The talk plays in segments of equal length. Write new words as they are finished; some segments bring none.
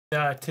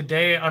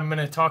Today I'm going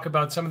to talk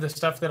about some of the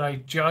stuff that I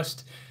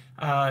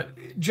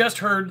just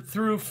heard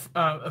through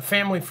a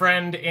family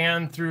friend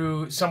and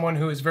through someone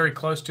who is very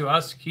close to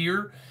us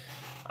here.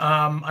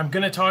 I'm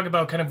going to talk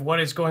about kind of what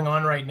is going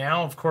on right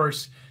now. Of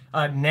course,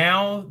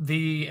 now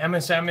the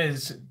MSM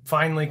is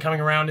finally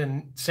coming around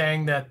and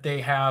saying that they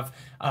have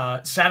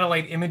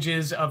satellite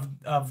images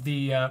of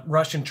the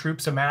Russian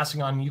troops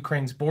amassing on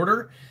Ukraine's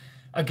border.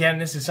 Again,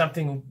 this is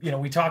something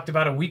we talked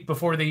about a week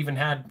before they even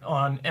had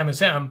on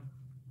MSM.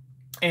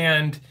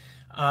 And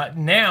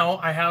now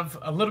I have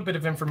a little bit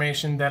of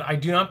information that I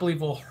do not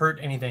believe will hurt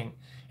anything.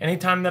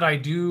 Anytime that I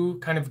do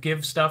kind of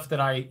give stuff that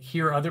I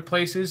hear other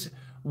places,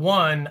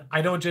 one,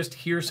 I don't just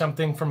hear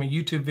something from a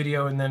YouTube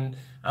video and then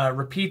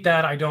repeat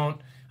that. I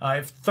don't.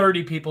 If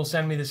 30 people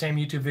send me the same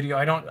YouTube video,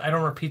 I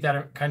don't repeat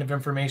that kind of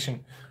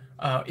information.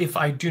 If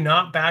I do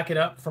not back it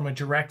up from a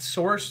direct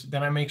source,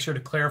 then I make sure to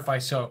clarify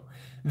so.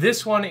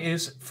 This one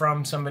is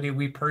from somebody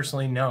we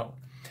personally know.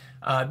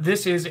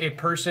 This is a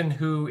person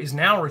who is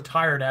now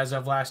retired as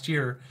of last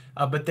year,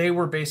 but they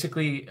were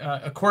basically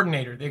a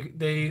coordinator.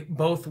 They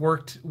both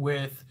worked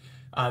with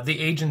the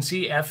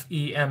agency,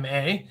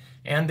 FEMA,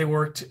 and they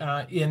worked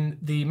in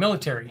the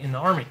military, in the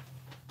Army.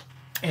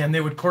 And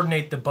they would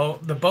coordinate the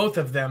both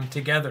of them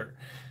together,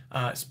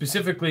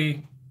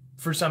 specifically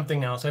for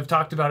something else. I've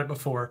talked about it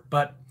before,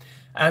 but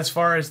as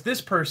far as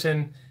this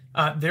person,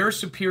 their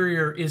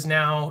superior is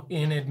now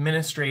in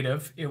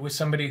administrative. It was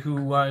somebody who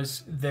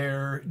was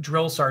their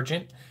drill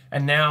sergeant,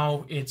 and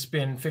now it's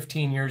been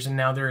 15 years, and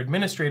now they're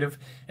administrative,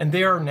 and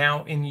they are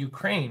now in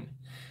Ukraine.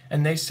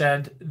 And they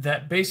said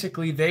that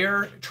basically they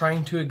are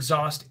trying to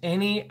exhaust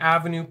any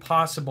avenue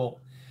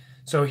possible.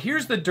 So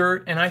here's the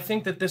dirt, and I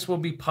think that this will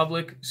be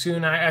public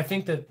soon. I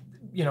think that,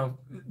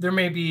 there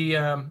may be,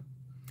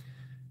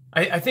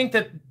 I think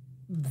that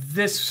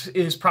this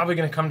is probably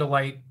going to come to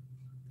light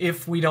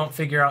if we don't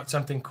figure out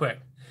something quick.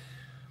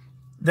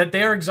 That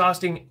they are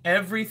exhausting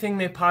everything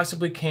they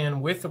possibly can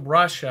with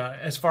Russia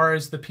as far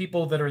as the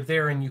people that are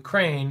there in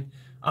Ukraine,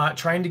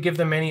 trying to give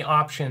them any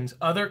options.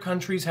 Other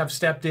countries have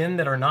stepped in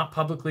that are not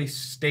publicly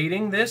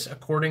stating this,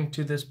 according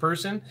to this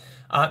person,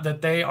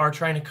 that they are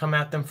trying to come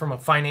at them from a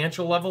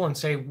financial level and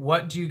say,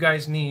 what do you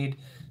guys need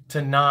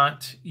to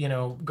not,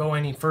 go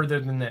any further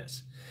than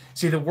this?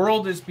 See, the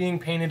world is being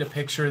painted a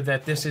picture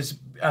that this is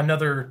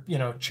another,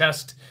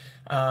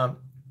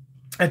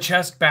 a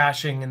chest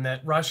bashing, and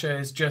that Russia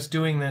is just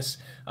doing this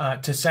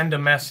to send a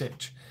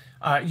message.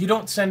 You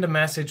don't send a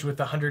message with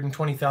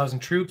 120,000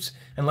 troops,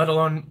 and let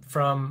alone,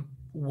 from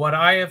what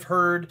I have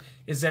heard,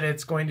 is that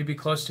it's going to be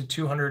close to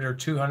 200 or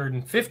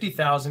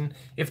 250,000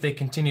 if they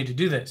continue to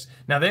do this.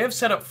 Now, they have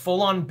set up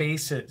full-on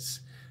bases.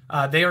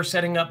 They are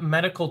setting up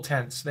medical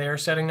tents. They are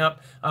setting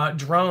up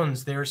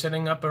drones. They are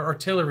setting up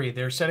artillery.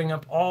 They're setting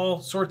up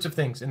all sorts of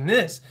things. And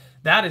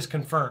that is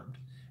confirmed.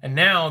 And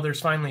now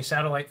there's finally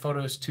satellite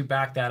photos to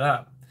back that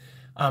up.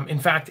 In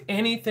fact,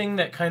 anything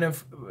that kind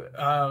of,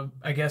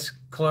 I guess,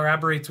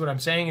 corroborates what I'm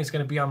saying is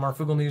going to be on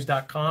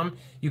marfooglenews.com.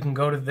 You can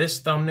go to this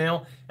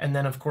thumbnail, and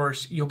then, of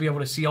course, you'll be able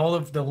to see all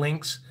of the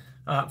links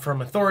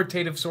from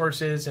authoritative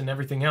sources and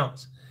everything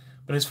else.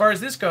 But as far as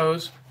this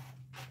goes,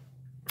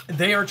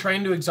 they are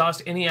trying to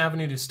exhaust any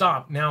avenue to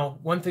stop. Now,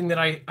 one thing that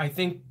I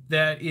think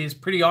that is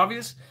pretty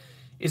obvious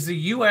is the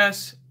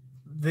U.S.,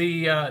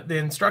 the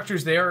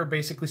instructors there are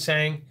basically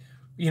saying,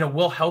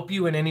 we'll help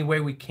you in any way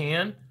we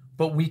can,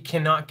 but we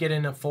cannot get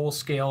in a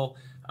full-scale,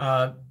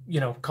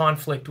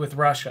 conflict with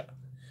Russia.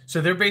 So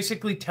they're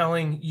basically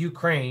telling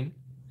Ukraine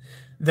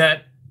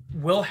that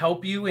we'll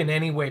help you in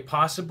any way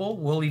possible.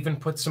 We'll even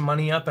put some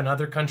money up, and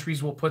other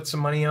countries will put some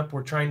money up.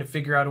 We're trying to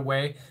figure out a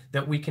way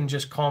that we can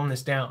just calm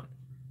this down.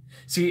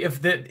 See,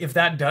 if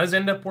that does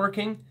end up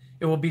working,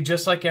 it will be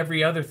just like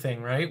every other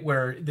thing, right?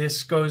 Where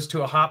this goes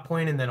to a hot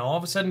point and then all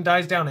of a sudden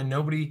dies down and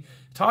nobody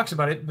talks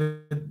about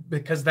it,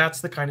 because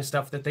that's the kind of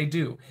stuff that they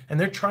do. And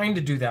they're trying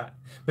to do that.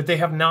 But they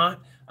have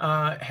not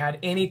had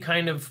any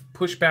kind of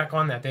pushback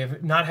on that. They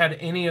have not had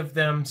any of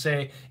them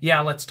say,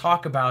 yeah, let's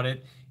talk about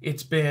it.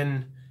 It's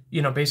been,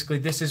 basically,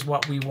 this is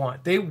what we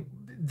want.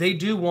 They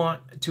do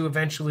want to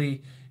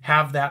eventually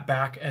have that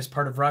back as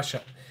part of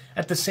Russia.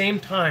 At the same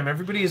time,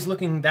 everybody is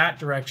looking that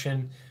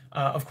direction.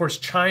 Of course,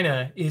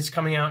 China is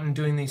coming out and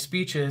doing these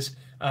speeches.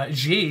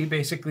 Xi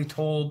basically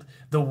told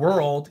the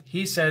world,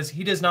 he says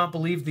he does not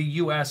believe the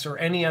U.S. or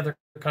any other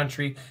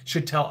country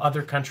should tell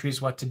other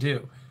countries what to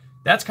do.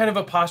 That's kind of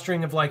a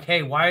posturing of like,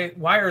 hey, why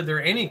are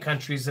there any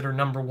countries that are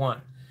number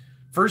one?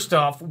 First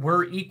off,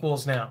 we're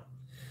equals now.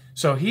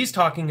 So he's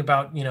talking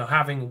about,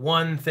 having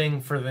one thing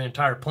for the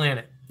entire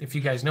planet, if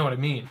you guys know what I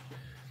mean.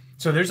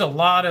 So there's a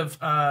lot of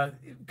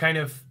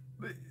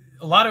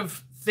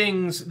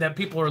things that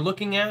people are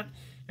looking at,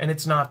 and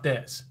it's not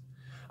this.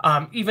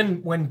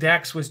 Even when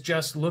Dex was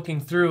just looking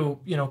through,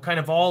 kind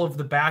of all of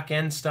the back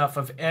end stuff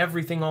of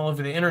everything all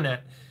over the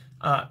internet,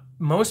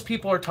 most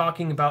people are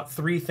talking about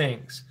three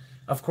things.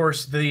 Of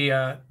course,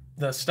 the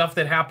stuff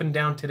that happened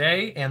down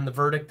today and the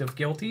verdict of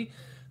guilty,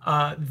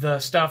 the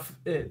stuff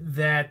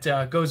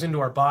that goes into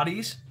our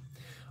bodies,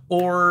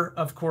 or,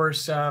 of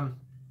course,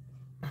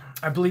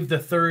 I believe the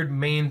third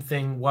main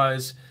thing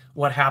was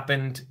what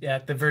happened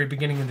at the very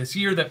beginning of this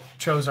year that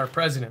chose our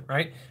president,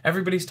 right?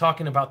 Everybody's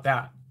talking about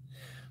that,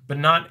 but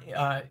not,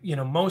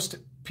 most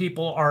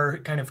people are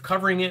kind of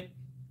covering it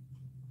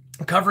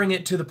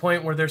to the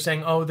point where they're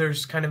saying, oh,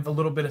 there's kind of a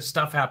little bit of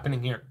stuff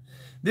happening here.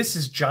 This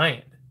is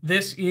giant.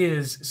 This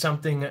is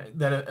something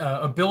that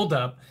a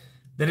buildup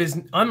that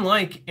is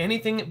unlike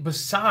anything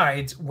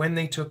besides when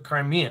they took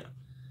Crimea.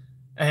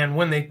 And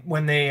when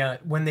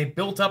they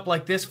built up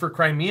like this for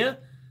Crimea,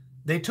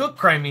 they took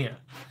Crimea.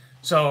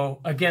 So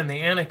again, they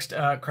annexed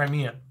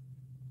Crimea.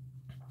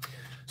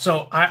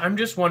 So I'm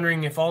just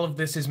wondering if all of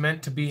this is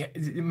meant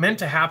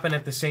to happen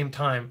at the same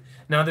time.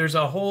 Now, there's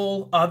a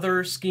whole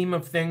other scheme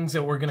of things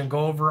that we're going to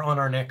go over on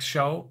our next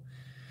show,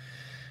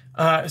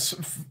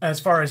 as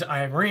far as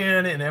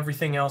Iran and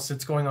everything else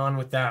that's going on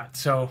with that.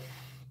 So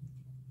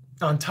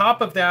on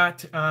top of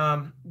that,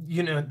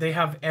 they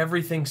have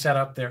everything set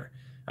up there.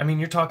 I mean,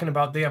 you're talking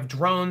about, they have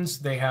drones,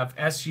 they have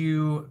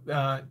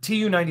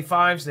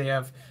Tu-95s, they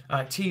have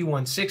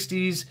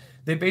Tu-160s.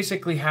 They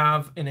basically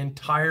have an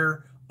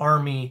entire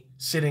army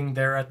sitting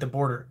there at the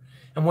border.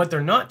 And what they're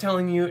not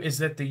telling you is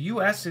that the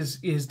U.S.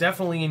 is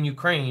definitely in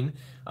Ukraine.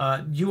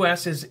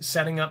 U.S. is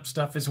setting up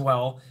stuff as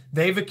well.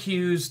 They've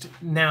accused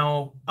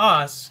now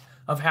us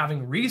of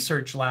having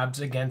research labs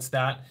against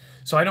that.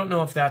 So I don't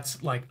know if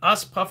that's like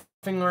us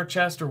puffing our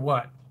chest or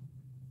what.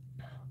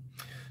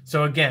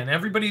 So again,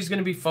 everybody's going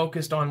to be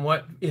focused on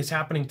what is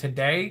happening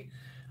today.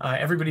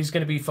 Everybody's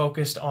going to be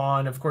focused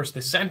on, of course,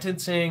 the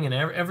sentencing, and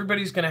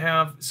everybody's going to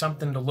have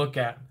something to look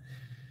at.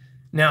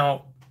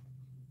 Now,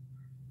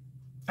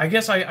 I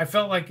guess I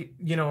felt like,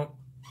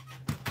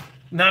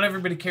 not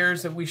everybody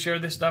cares that we share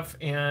this stuff,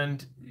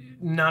 and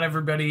not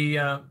everybody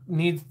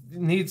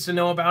needs to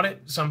know about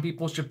it. Some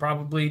people should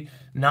probably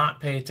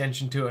not pay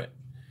attention to it.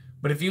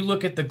 But if you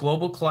look at the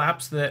global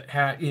collapse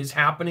that is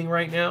happening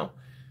right now,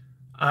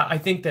 I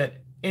think that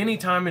any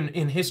time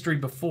in history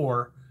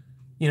before,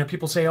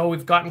 people say, oh,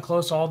 we've gotten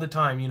close all the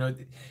time.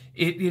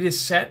 It is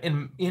set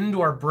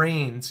into our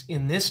brains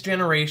in this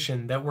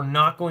generation that we're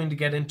not going to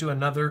get into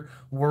another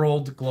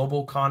world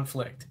global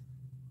conflict.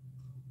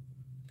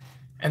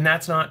 And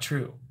that's not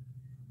true.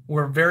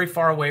 We're very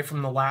far away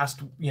from the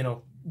last,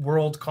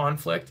 world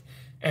conflict,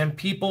 and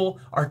people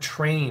are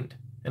trained.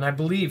 And I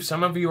believe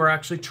some of you are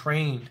actually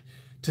trained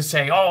to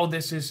say, oh,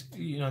 this is,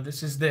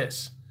 this is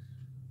this.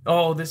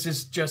 Oh, this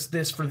is just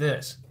this for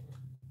this.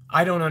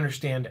 I don't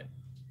understand it.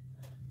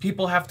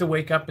 People have to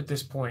wake up at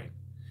this point.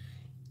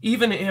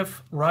 Even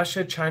if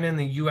Russia, China, and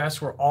the U.S.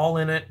 were all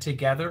in it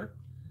together,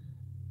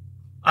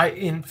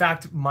 in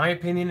fact, my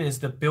opinion is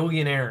the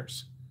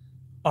billionaires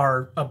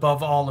are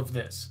above all of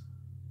this.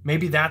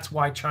 Maybe that's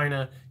why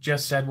China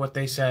just said what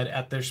they said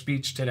at their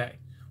speech today,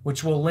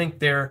 which we'll link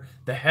there.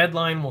 The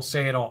headline will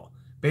say it all.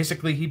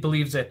 Basically, he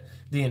believes that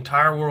the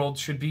entire world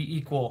should be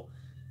equal.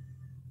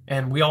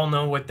 And we all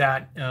know what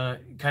that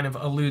kind of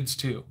alludes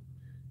to.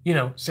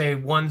 Say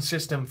one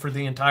system for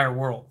the entire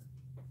world.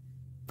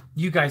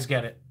 You guys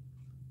get it.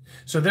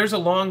 So there's a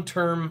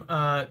long-term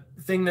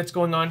thing that's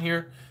going on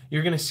here.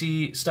 You're going to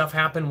see stuff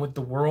happen with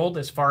the world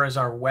as far as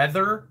our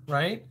weather,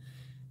 right?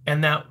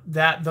 And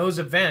that those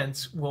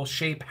events will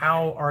shape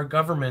how our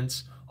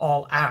governments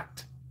all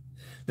act.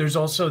 There's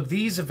also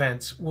these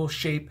events will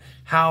shape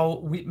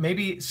how we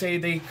maybe say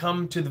they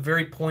come to the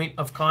very point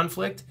of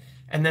conflict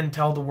and then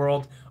tell the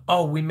world,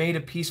 oh, we made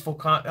a peaceful,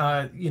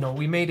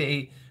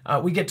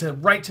 we get to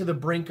right to the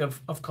brink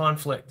of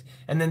conflict,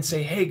 and then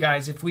say, hey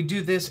guys, if we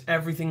do this,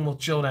 everything will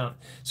chill down.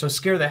 So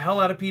scare the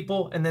hell out of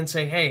people, and then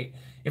say, hey,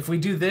 if we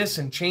do this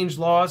and change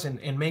laws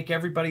and make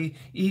everybody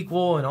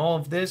equal and all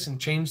of this and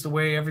change the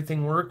way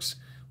everything works,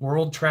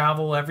 world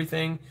travel,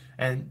 everything,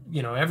 and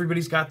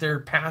everybody's got their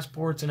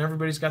passports and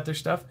everybody's got their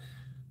stuff,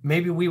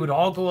 maybe we would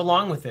all go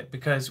along with it,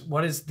 because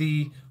what is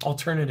the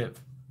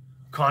alternative?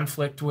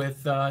 Conflict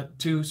with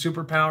two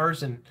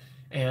superpowers,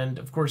 and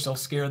of course they'll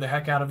scare the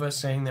heck out of us,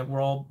 saying that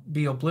we'll all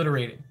be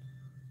obliterated.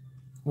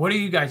 What do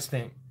you guys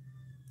think?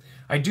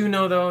 I do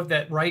know, though,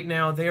 that right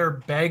now they are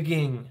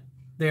begging.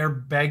 They are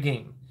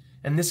begging,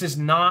 and this has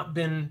not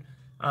been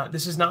I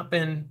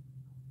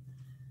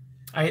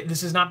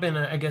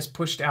guess,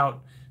 pushed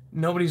out.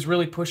 Nobody's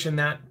really pushing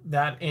that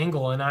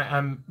angle, and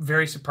I'm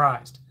very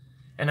surprised.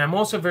 And I'm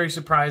also very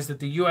surprised that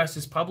the U.S.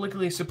 is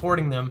publicly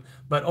supporting them,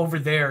 but over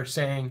there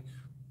saying,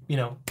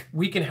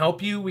 we can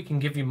help you, we can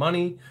give you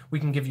money, we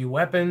can give you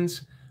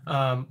weapons,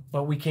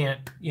 but we can't,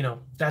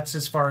 that's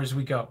as far as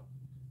we go.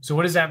 So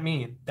what does that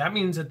mean? That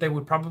means that they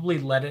would probably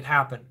let it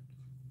happen.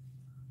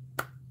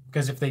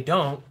 Because if they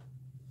don't,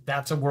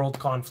 that's a world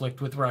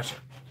conflict with Russia.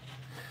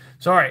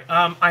 So, all right,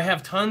 I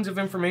have tons of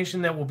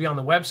information that will be on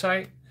the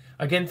website.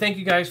 Again, thank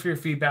you guys for your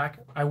feedback.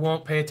 I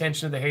won't pay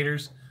attention to the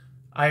haters.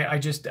 I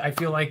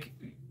feel like,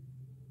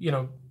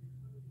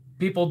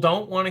 people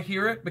don't want to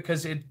hear it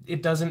because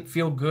it doesn't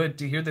feel good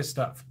to hear this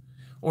stuff.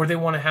 Or they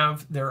want to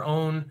have their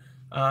own,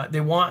 they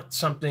want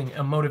something,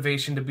 a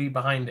motivation to be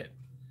behind it.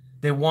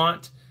 They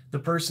want the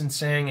person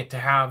saying it to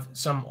have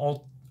some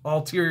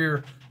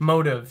ulterior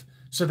motive,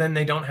 so then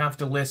they don't have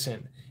to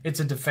listen. It's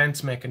a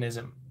defense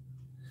mechanism.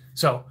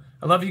 So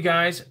I love you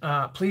guys.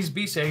 Please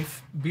be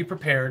safe, be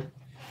prepared,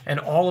 and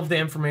all of the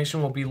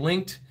information will be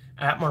linked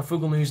at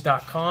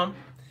marfooglenews.com.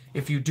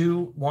 If you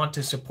do want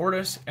to support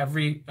us,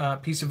 every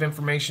piece of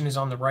information is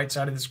on the right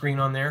side of the screen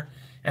on there.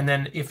 And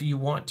then if you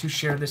want to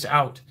share this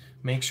out,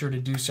 make sure to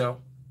do so.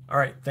 All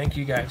right. Thank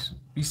you guys.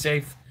 Be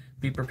safe.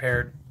 Be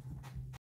prepared.